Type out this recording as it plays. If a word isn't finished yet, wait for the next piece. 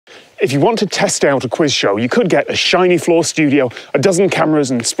If you want to test out a quiz show, you could get a shiny floor studio, a dozen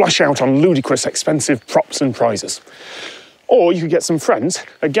cameras, and splash out on ludicrous expensive props and prizes. Or you could get some friends,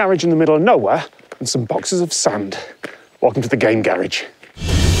 a garage in the middle of nowhere, and some boxes of sand. Welcome to the Game Garage.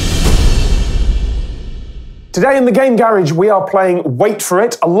 Today in the Game Garage, we are playing Wait For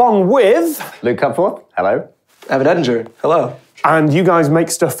It, along with... Luke Cutforth, hello. Evan Edinger, hello. And you guys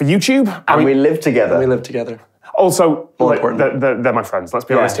make stuff for YouTube. And we live together. We live together. Also, like, they're my friends, let's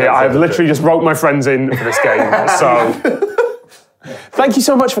be honest here. I've literally just wrote my friends in for this game, so... Thank you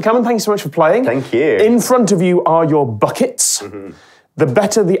so much for coming, thank you so much for playing. Thank you. In front of you are your buckets. Mm-hmm. The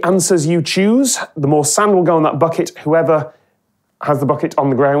better the answers you choose, the more sand will go in that bucket. Whoever has the bucket on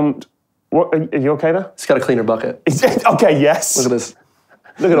the ground... What, are you okay there? It's got a cleaner bucket. Okay, yes. Look at this.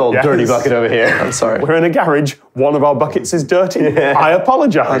 Look at old dirty bucket over here. I'm sorry. We're in a garage. One of our buckets is dirty. Yeah. I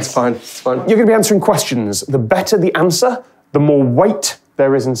apologise. That's fine. It's fine. You're going to be answering questions. The better the answer, the more weight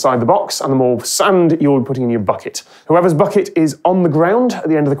there is inside the box and the more sand you'll be putting in your bucket. Whoever's bucket is on the ground at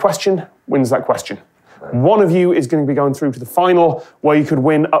the end of the question wins that question. One of you is going to be going through to the final where you could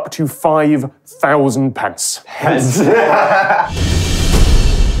win up to 5,000 pence.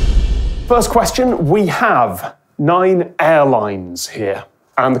 First question, we have 9 airlines here.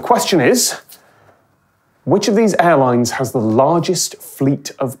 And the question is, which of these airlines has the largest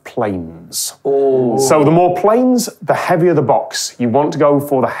fleet of planes? Oh. So the more planes, the heavier the box. You want to go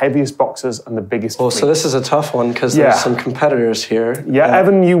for the heaviest boxes and the biggest fleet. So this is a tough one because there's some competitors here. Yeah,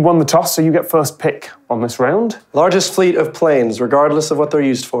 Evan, you won the toss, so you get first pick on this round. Largest fleet of planes, regardless of what they're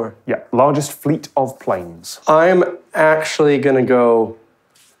used for. Yeah, largest fleet of planes. I'm actually going to go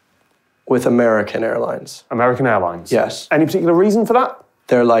with American Airlines. American Airlines? Yes. Any particular reason for that?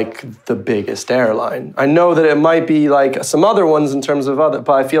 They're like the biggest airline. I know that it might be like some other ones in terms of other,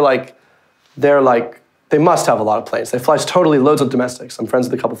 but I feel like they must have a lot of planes. They fly totally loads of domestics. I'm friends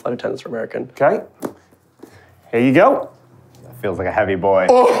with a couple flight attendants from American. Okay. Here you go. That feels like a heavy boy.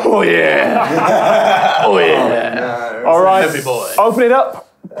 Oh yeah. Oh yeah. No, all right. Heavy boy. Open it up.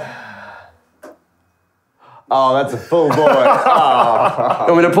 Oh, that's a full boy. Oh.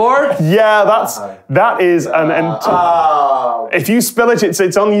 You want me to pour? Yeah, that is an entire... If you spill it,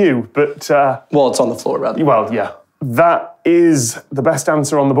 it's on you, but... well, it's on the floor, rather. Well, yeah. That is the best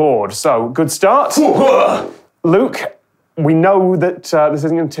answer on the board. So, good start. Luke, we know that this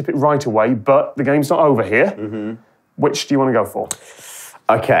isn't going to tip it right away, but the game's not over here. Mm-hmm. Which do you want to go for?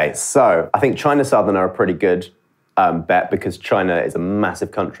 Okay, so I think China Southern are a pretty good bet because China is a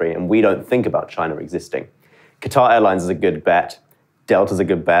massive country and we don't think about China existing. Qatar Airlines is a good bet. Delta's a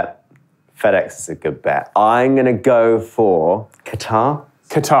good bet. FedEx is a good bet. I'm going to go for Qatar.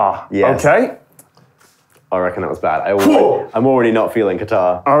 Qatar. Yes. Okay. I reckon that was bad. I'm already not feeling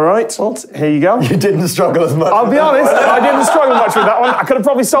Qatar. All right. Well, here you go. You didn't struggle as much. I'll be honest, I didn't struggle much with that one. I could have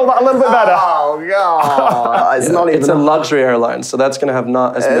probably sold that a little bit better. Oh, God. It's a luxury airline, so that's going to have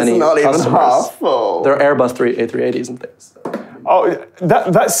not as many customers. It's not even half full. They're Airbus A380s and things. Oh,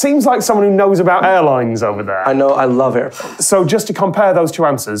 that seems like someone who knows about airlines over there. I know, I love airplanes. So just to compare those two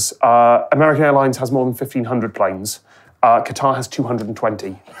answers, American Airlines has more than 1,500 planes. Qatar has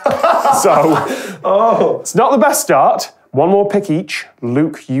 220. So it's not the best start. One more pick each.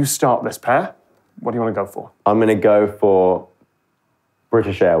 Luke, you start this pair. What do you want to go for? I'm going to go for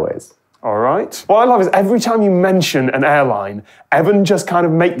British Airways. All right. What I love is every time you mention an airline, Evan just kind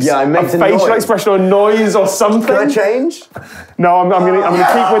of makes a facial expression or a noise or something. Can I change? No, I'm going to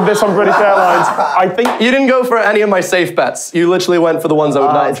keep with this on British Airlines. I think you didn't go for any of my safe bets. You literally went for the ones I would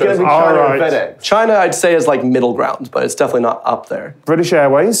not it's going to be China and FedEx. China, I'd say, is like middle ground, but it's definitely not up there. British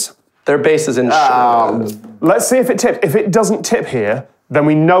Airways. Their base is in. Let's see if it tips. If it doesn't tip here, then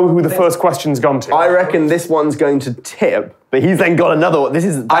we know who the first question's gone to. I reckon this one's going to tip, but he's then got another one. This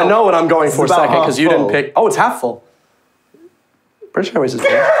is. I know what I'm going for second because you didn't pick. Oh, it's half full. British Airways is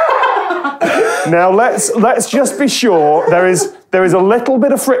full. Now let's just be sure there is a little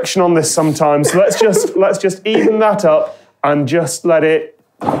bit of friction on this sometimes. So let's just even that up and just let it.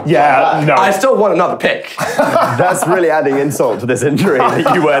 Yeah, no. I still want another pick. That's really adding insult to this injury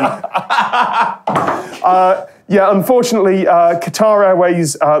that you went. Yeah, unfortunately, Qatar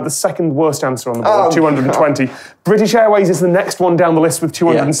Airways, the second worst answer on the board, 220. God. British Airways is the next one down the list with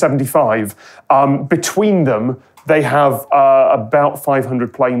 275. Yeah. Between them, they have about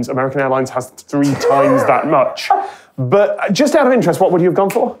 500 planes. American Airlines has 3 times that much. But just out of interest, what would you have gone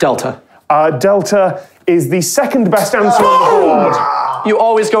for? Delta. Delta is the second best answer on the board. You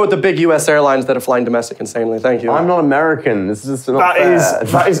always go with the big US airlines that are flying domestic insanely. Thank you. I'm not American. This is just not fair.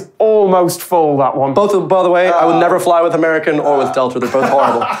 That is almost full, that one. Both, by the way, I would never fly with American or with Delta. They're both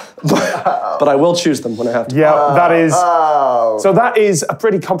horrible. But I will choose them when I have to. Yeah, that is. So that is a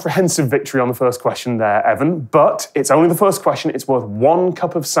pretty comprehensive victory on the first question there, Evan. But it's only the first question. It's worth 1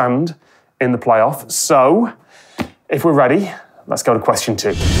 cup of sand in the playoff. So, if we're ready, let's go to question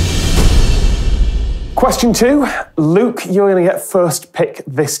 2. Question 2, Luke, you're going to get first pick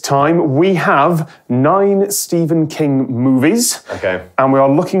this time. We have 9 Stephen King movies. Okay. And we are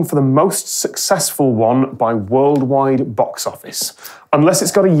looking for the most successful one by worldwide box office. Unless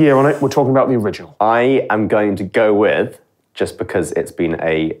it's got a year on it, we're talking about the original. I am going to go with, just because it's been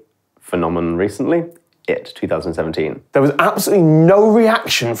a phenomenon recently, It, 2017. There was absolutely no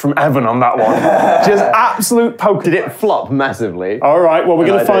reaction from Evan on that one. Just absolute poker. Did it flop massively? All right, well, we're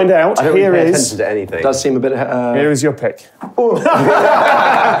going to find out. I don't really Here pay is. attention to anything. Does seem a bit... Here is your pick. I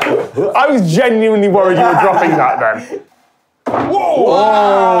was genuinely worried you were dropping that then.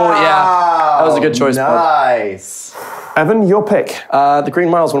 Oh, yeah. That was a good choice, bud. Nice. Evan, your pick. The Green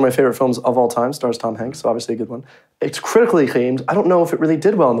Mile is one of my favorite films of all time. Stars Tom Hanks, so obviously a good one. It's critically acclaimed. I don't know if it really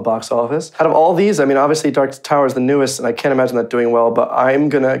did well in the box office. Out of all these, I mean, obviously Dark Tower is the newest, and I can't imagine that doing well, but I'm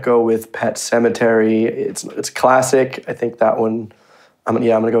going to go with Pet Sematary. It's classic. I think that one... I'm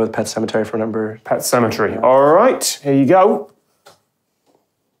going to go with Pet Sematary for number... Pet Sematary. All right, here you go.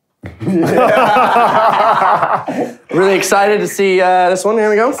 Really excited to see this one.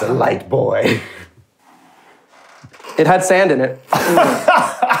 Here we go. The light boy. It had sand in it.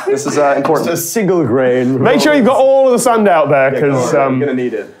 This is important. Just a single grain. Make sure you've got all of the sand out there, because... I'm going to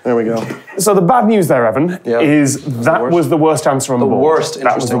need it. There we go. So the bad news there, Evan, is that was the worst answer on the board. worst,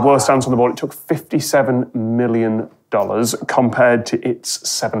 That was the interesting. worst answer on the board. It took $57 million compared to its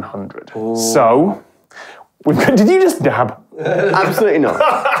 700. So, did you just dab? Absolutely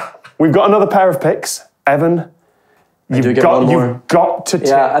not. We've got another pair of picks. Evan, you've got to tip.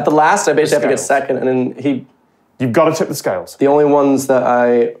 Yeah, at the last, I basically have to get scales. second, and then You've got to tip the scales. the only ones that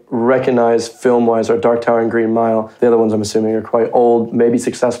I recognize film-wise are Dark Tower and Green Mile. The other ones I'm assuming are quite old, maybe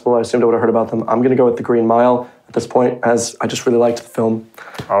successful. I assumed I would have heard about them. I'm going to go with the Green Mile at this point, as I just really liked the film.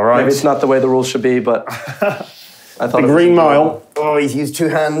 All right. Maybe it's not the way the rules should be, but I thought The Green Mile. Oh, he's used 2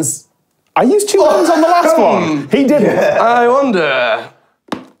 hands. I used 2 hands on the last one. He didn't. I wonder.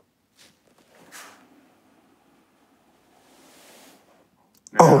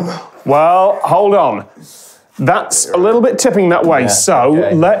 Well, hold on. That's a little bit tipping that way. So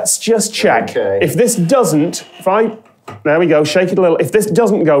let's just check. Okay. If this doesn't, there we go, shake it a little. If this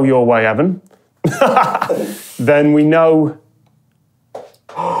doesn't go your way, Evan, then we know.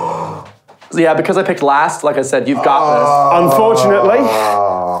 Yeah, because I picked last, like I said, you've got Unfortunately,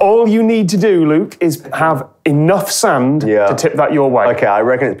 all you need to do, Luke, is have enough sand to tip that your way. Okay, I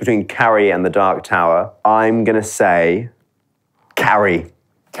reckon it's between Carrie and the Dark Tower. I'm going to say Carrie.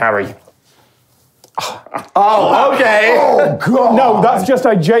 Carry. Oh, okay. Oh, God. No, that's just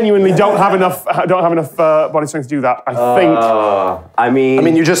I genuinely don't have enough body strength to do that. I think. I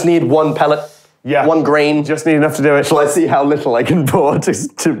mean, you just need one pellet, one grain. Just need enough to do it. shall I see how little I can pour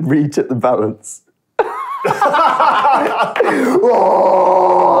to reach at the balance?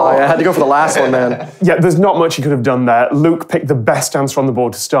 Oh, I had to go for the last one, man. Yeah, there's not much you could have done there. Luke picked the best answer on the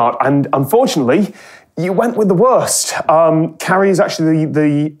board to start, and unfortunately, you went with the worst. Carrie is actually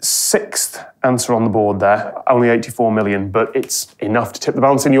the 6th answer on the board there, only 84 million, but it's enough to tip the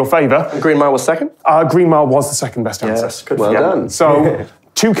balance in your favour. Green Mile was second? Green Mile was the second best answer. Yes, good. Well done. So,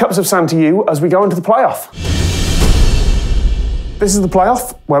 2 cups of sand to you as we go into the playoff. This is the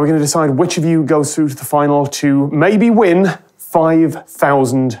playoff where we're going to decide which of you goes through to the final to maybe win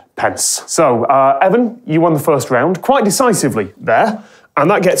 5,000 pence. So, Evan, you won the first round quite decisively there,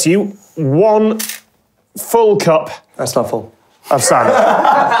 and that gets you 1 full cup That's not full. of sand.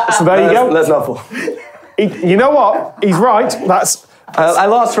 So there you go. That's not full. You know what? He's right. That's I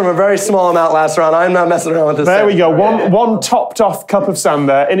lost from a very small amount last round. I'm not messing around with this. there. We go. One topped off cup of sand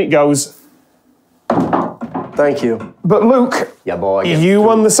there. In it goes. Thank you. But Luke, Yeah, boy. you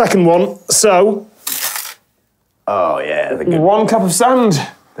won the second one. So Oh, yeah. The good. 1 cup of sand.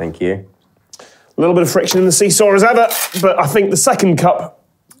 Thank you. A little bit of friction in the seesaw as ever, but I think the second cup.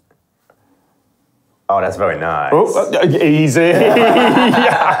 Oh, that's very nice. Easy.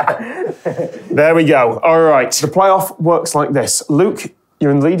 Yeah. There we go. All right. The playoff works like this. Luke,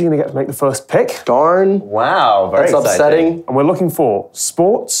 you're in the lead. You're going to get to make the first pick. Darn. Wow, very That's exciting. upsetting. And we're looking for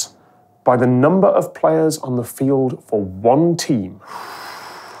sports by the number of players on the field for one team.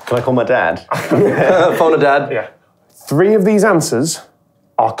 Can I call my dad? Phone a dad. Yeah. 3 of these answers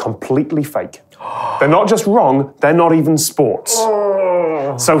are completely fake. They're not just wrong, they're not even sports.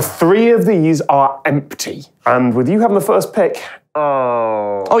 So 3 of these are empty. And with you having the first pick,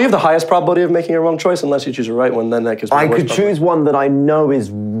 Oh, you have the highest probability of making a wrong choice unless you choose a right one, then that gives me I the worst could probability. choose one that I know is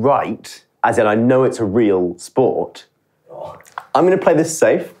right, as in I know it's a real sport. I'm going to play this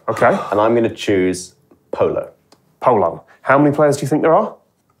safe. okay, And I'm going to choose polo. polo. How many players do you think there are?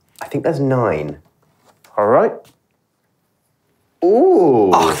 I think there's 9. All right.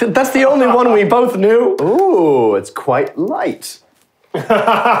 Ooh. Oh, that's the only one we both knew. Ooh, it's quite light.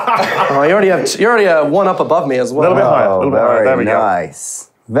 Oh, you already have one up above me as well. A little bit higher. A Oh, little bit higher. There we go.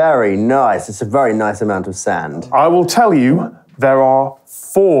 nice. Very nice. It's a very nice amount of sand. I will tell you, there are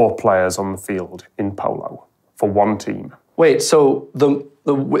 4 players on the field in polo for one team. Wait, so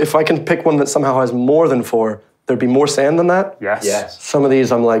if I can pick one that somehow has more than 4, there'd be more sand than that? Yes. Some of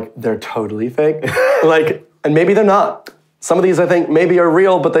these I'm like, they're totally fake. And maybe they're not. Some of these I think maybe are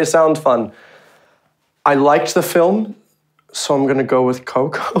real, but they sound fun. I liked the film, so I'm gonna go with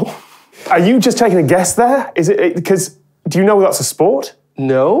Coco. Are you just taking a guess there? Is it because do you know that's a sport?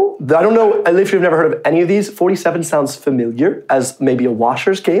 No, I don't know. I literally have never heard of any of these. 47 sounds familiar as maybe a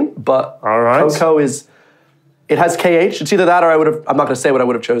washer's game, but All right. Coco is. It has KH. It's either that or I would have. I'm not going to say what I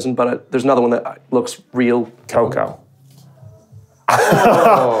would have chosen, but there's another one that looks real. Coco.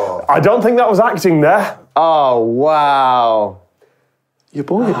 I don't think that was acting there. Oh, wow. Your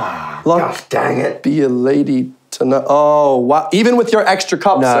boy. Gosh, dang it. Be a lady tonight. Oh, wow. Even with your extra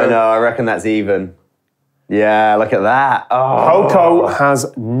cups. No, sir. no, I reckon that's even. Yeah, look at that. Oh. Coco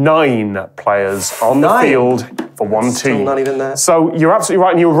has 9 players on the 9? field for one Still team. not even that. So you're absolutely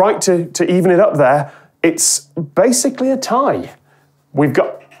right, and you're right to even it up there. It's basically a tie. We've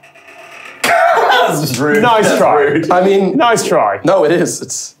got. That's rude. Nice That's try. rude. I mean, Nice try. no, it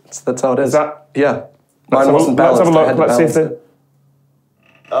is. That's how it is. that- Yeah. Let's Mine wasn't balanced. have a I look. had to Let's see if balance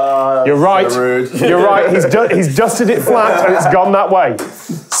the. You're right. so rude. You're right. He's dusted it flat and it's gone that way.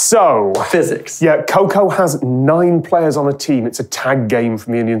 So, Physics. yeah, Coco has 9 players on a team. It's a tag game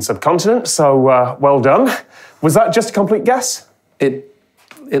from the Indian subcontinent. So, well done. Was that just a complete guess? It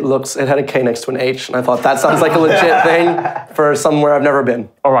had a K next to an H, and I thought that sounds like a legit thing for somewhere I've never been.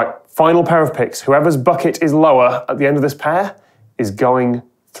 All right, final pair of picks. Whoever's bucket is lower at the end of this pair is going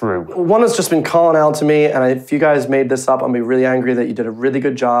through. One has just been calling out to me, and if you guys made this up, I'm gonna be really angry that you did a really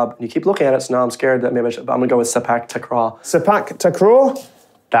good job. And you keep looking at it, so now I'm scared that maybe I'm gonna go with Sepak Takraw. Sepak Takraw.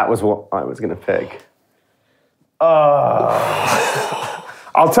 That was what I was going to pick.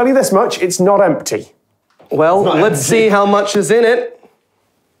 I'll tell you this much, it's not empty. Well, let's see how much is in it.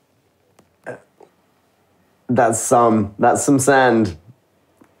 That's some sand.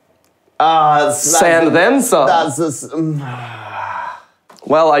 Sand then some. That's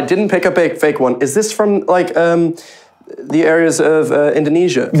Well, I didn't pick up a fake one. Is this from the areas of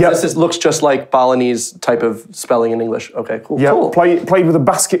Indonesia? Yep. This looks just like Balinese type of spelling in English. Okay, cool. Yeah, Cool. played with a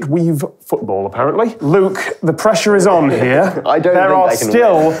basket weave football, apparently. Luke, the pressure is on here. I don't there think are I can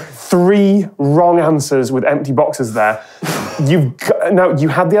still win. 3 wrong answers with empty boxes there. Now, you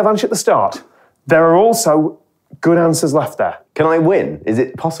had the advantage at the start. There are also good answers left there. Can I win? Is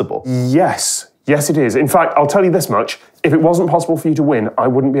it possible? Yes, yes it is. In fact, I'll tell you this much. If it wasn't possible for you to win, I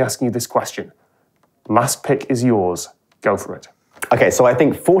wouldn't be asking you this question. Last pick is yours. Go for it. Okay, so I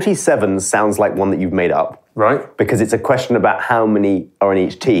think 47 sounds like one that you've made up. Right? Because it's a question about how many are in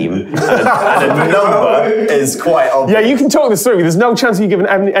each team. and a number is quite obvious. Yeah, you can talk this through. There's no chance of you giving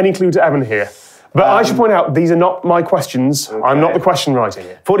any clue to Evan here. But I should point out, these are not my questions. Okay. I'm not the question writer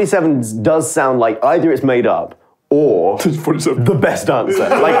here. 47 does sound like either it's made up or the best answer.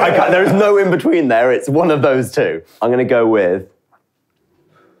 There is no in between there. It's one of those two. I'm going to go with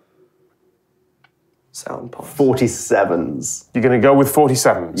Sound pause. 47s. You're going to go with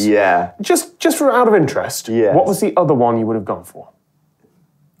 47s? Yeah. Just for out of interest, Yes. what was the other one you would have gone for?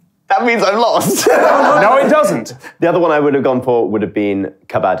 That means I've lost. No, it doesn't. The other one I would have gone for would have been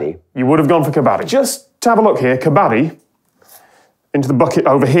kabaddi. You would have gone for kabaddi. Just to have a look here, kabaddi, into the bucket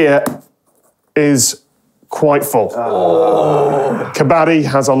over here, is quite full. Oh. Kabaddi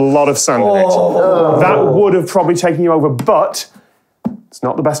has a lot of sand in it. Oh. That would have probably taken you over, but it's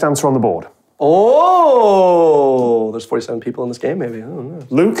not the best answer on the board. Oh, there's 47 people in this game, maybe. I don't know.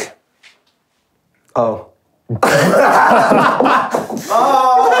 Luke? Oh.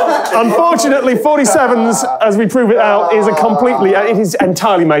 Unfortunately, 47s, as we prove it out, is it is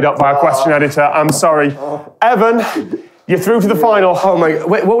entirely made up by a question editor. I'm sorry. Evan, you're through to the final. Oh my,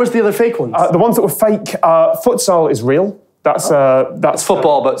 wait, what was the other fake ones? The ones that were fake, futsal is real. That's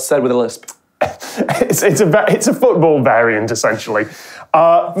football, but said with a lisp. It's a football variant, essentially.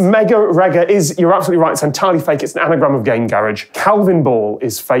 Mega Rega is, you're absolutely right, it's entirely fake. It's an anagram of Game Garage. Calvin Ball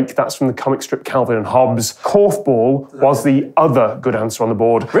is fake. That's from the comic strip Calvin and Hobbes. Corf Ball was the other good answer on the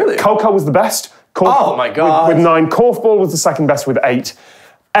board. Really? Coco was the best. Oh my God. With 9. Corf Ball was the second best with 8.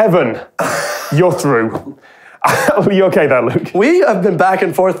 Evan, you're through. Are you okay there, Luke? We have been back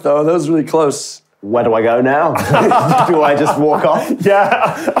and forth, though. That was really close. Where do I go now? Do I just walk off?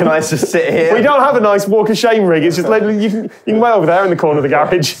 Yeah. Can I just sit here? We don't have a nice walk of shame rig. It's just like, you can wait over there in the corner of the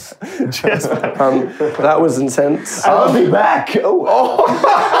garage. Cheers, man. That was intense. I'll be back. Oh.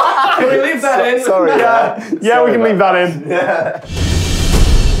 Can we leave that in? Sorry. Yeah, we can leave that in. Yeah.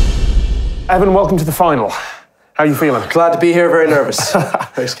 Evan, welcome to the final. How are you feeling? Glad to be here, very nervous.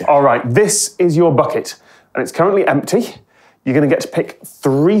 Very scared. All right, this is your bucket, and it's currently empty. You're going to get to pick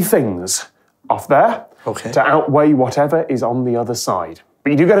 3 things off there to outweigh whatever is on the other side.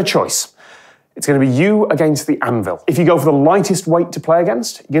 But you do get a choice. It's going to be you against the anvil. If you go for the lightest weight to play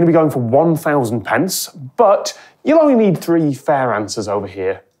against, you're going to be going for 1,000 pence, but you'll only need 3 fair answers over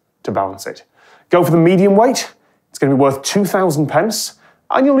here to balance it. Go for the medium weight, it's going to be worth 2,000 pence,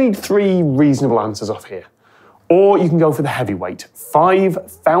 and you'll need 3 reasonable answers off here. Or you can go for the heavyweight,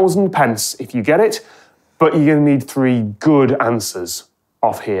 5,000 pence if you get it, but you're going to need 3 good answers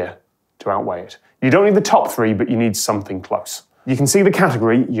off here to outweigh it. You don't need the top 3, but you need something close. You can see the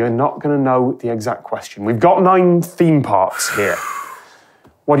category, you're not going to know the exact question. We've got 9 theme parks here.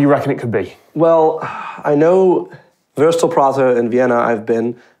 What do you reckon it could be? Well, I know Wurstelprater in Vienna I've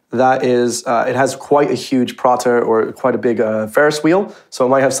been. That is, it has quite a huge Prater, or quite a big Ferris wheel, so it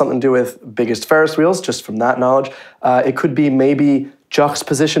might have something to do with biggest Ferris wheels, just from that knowledge. It could be maybe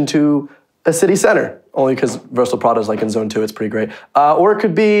juxtaposition to a city center, only because Wurstelprater is like in zone 2, it's pretty great. Or it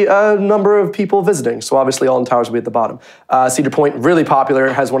could be a number of people visiting, so obviously Alton Towers will be at the bottom. Cedar Point, really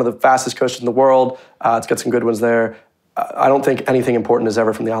popular, has one of the fastest coaches in the world. It's got some good ones there. I don't think anything important is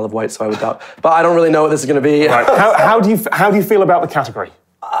ever from the Isle of Wight, so I would doubt. But I don't really know what this is going to be. Right. How do you feel about the category?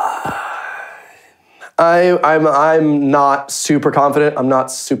 I'm not super confident. I'm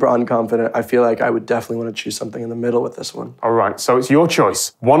not super unconfident. I feel like I would definitely want to choose something in the middle with this one. All right, so it's your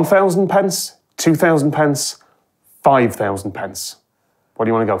choice. 1,000 pence, 2,000 pence, 5,000 pence. What do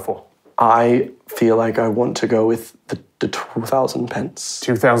you want to go for? I feel like I want to go with the 2,000 pence.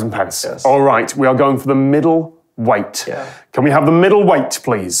 2,000 pence. Yes. All right, we are going for the middle weight. Yeah. Can we have the middle weight,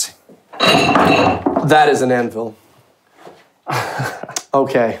 please? That is an anvil.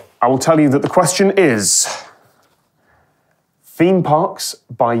 Okay. I will tell you that the question is theme parks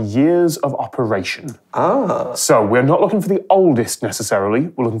by years of operation. Ah. So we're not looking for the oldest necessarily.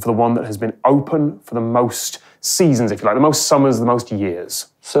 We're looking for the one that has been open for the most seasons, if you like, the most summers, the most years.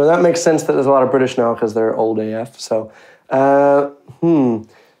 So that makes sense that there's a lot of British now because they're old AF. So, the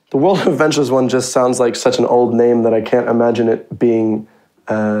World of Adventures one just sounds like such an old name that I can't imagine it being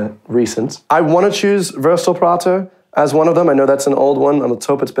recent. I want to choose Wurstelprater as one of them. I know that's an old one. Let's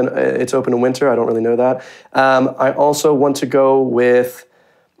hope it's open in winter. I don't really know that. I also want to go with,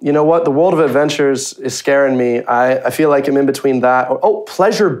 you know what? The World of Adventures is scaring me. I feel like I'm in between that.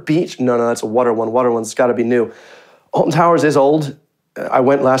 Pleasure Beach. No, that's a water one. Water one's got to be new. Alton Towers is old. I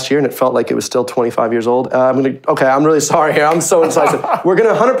went last year and it felt like it was still 25 years old. I'm really sorry here. I'm so incisive. We're going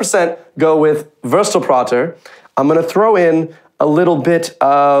to 100% go with Wurstelprater. I'm going to throw in a little bit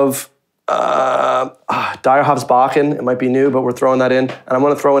of Dyerhofsbakken. It might be new, but we're throwing that in. And I'm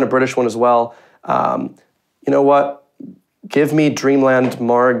going to throw in a British one as well. You know what? Give me Dreamland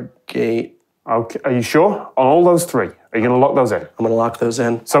Margate. Okay, are you sure? On all those 3, are you going to lock those in? I'm going to lock those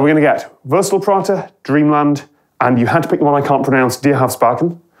in. So we're going to get Wurstelprater, Dreamland, and you had to pick the one I can't pronounce,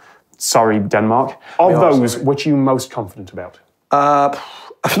 Dyerhofsbakken. Sorry, Denmark. Of those, which are you most confident about?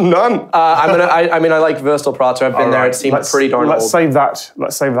 None. I like Wurstelprater. I've been there. It seemed pretty darn old. Let's save that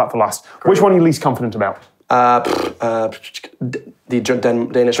for last. Great. Which one are you least confident about? The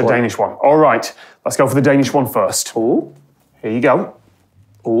Danish one. The Danish one. All right. Let's go for the Danish one first. Ooh. Here you go.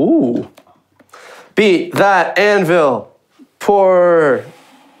 Ooh. Beat that anvil. Pour.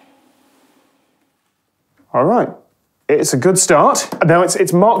 All right. It's a good start. Now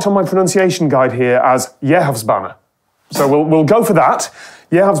it's marked on my pronunciation guide here as Jerhavsbanner. So we'll go for that.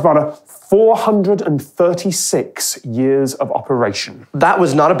 Jerhavsbanner, 436 years of operation. That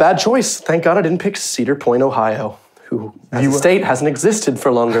was not a bad choice. Thank God I didn't pick Cedar Point, Ohio, who as a state hasn't existed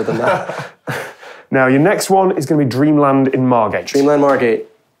for longer than that. Now your next one is going to be Dreamland in Margate. Dreamland Margate.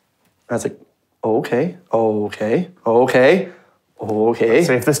 That's okay. Let's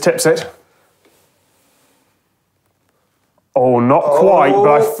see if this tips it. Oh, not quite,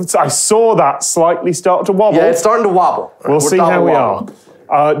 but I saw that slightly start to wobble. Yeah, it's starting to wobble. We'll see how we are.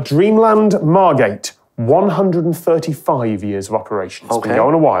 Dreamland Margate, 135 years of operation. It's been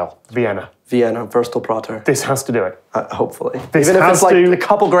going a while. Vienna. Vienna, Würstelbrater. This has to do it. Hopefully. This Even if has it's like to- a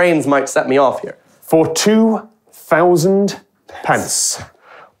couple grains might set me off here. For 2,000 pence.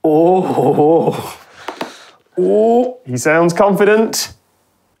 Oh. He sounds confident.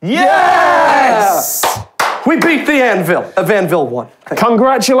 Yes! We beat the Anvil. Vanville won.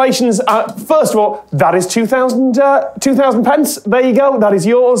 Congratulations. First of all, that is 2,000 pence. There you go. That is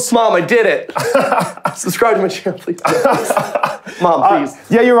yours. Mom, I did it. Subscribe to my channel, please. Mom, please.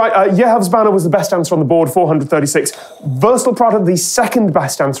 Yeah, you're right. Yehov's Banner was the best answer on the board, 436. Würstelbrater, the second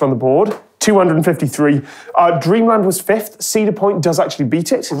best answer on the board, 253. Dreamland was fifth. Cedar Point does actually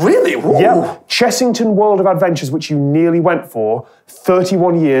beat it. Really? Whoa. Yeah. Chessington World of Adventures, which you nearly went for,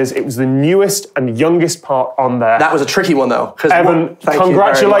 31 years. It was the newest and youngest part on there. That was a tricky one, though. Evan,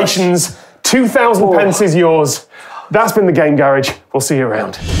 congratulations. 2,000 pence is yours. That's been the Game Garage. We'll see you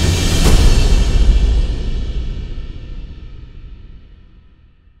around.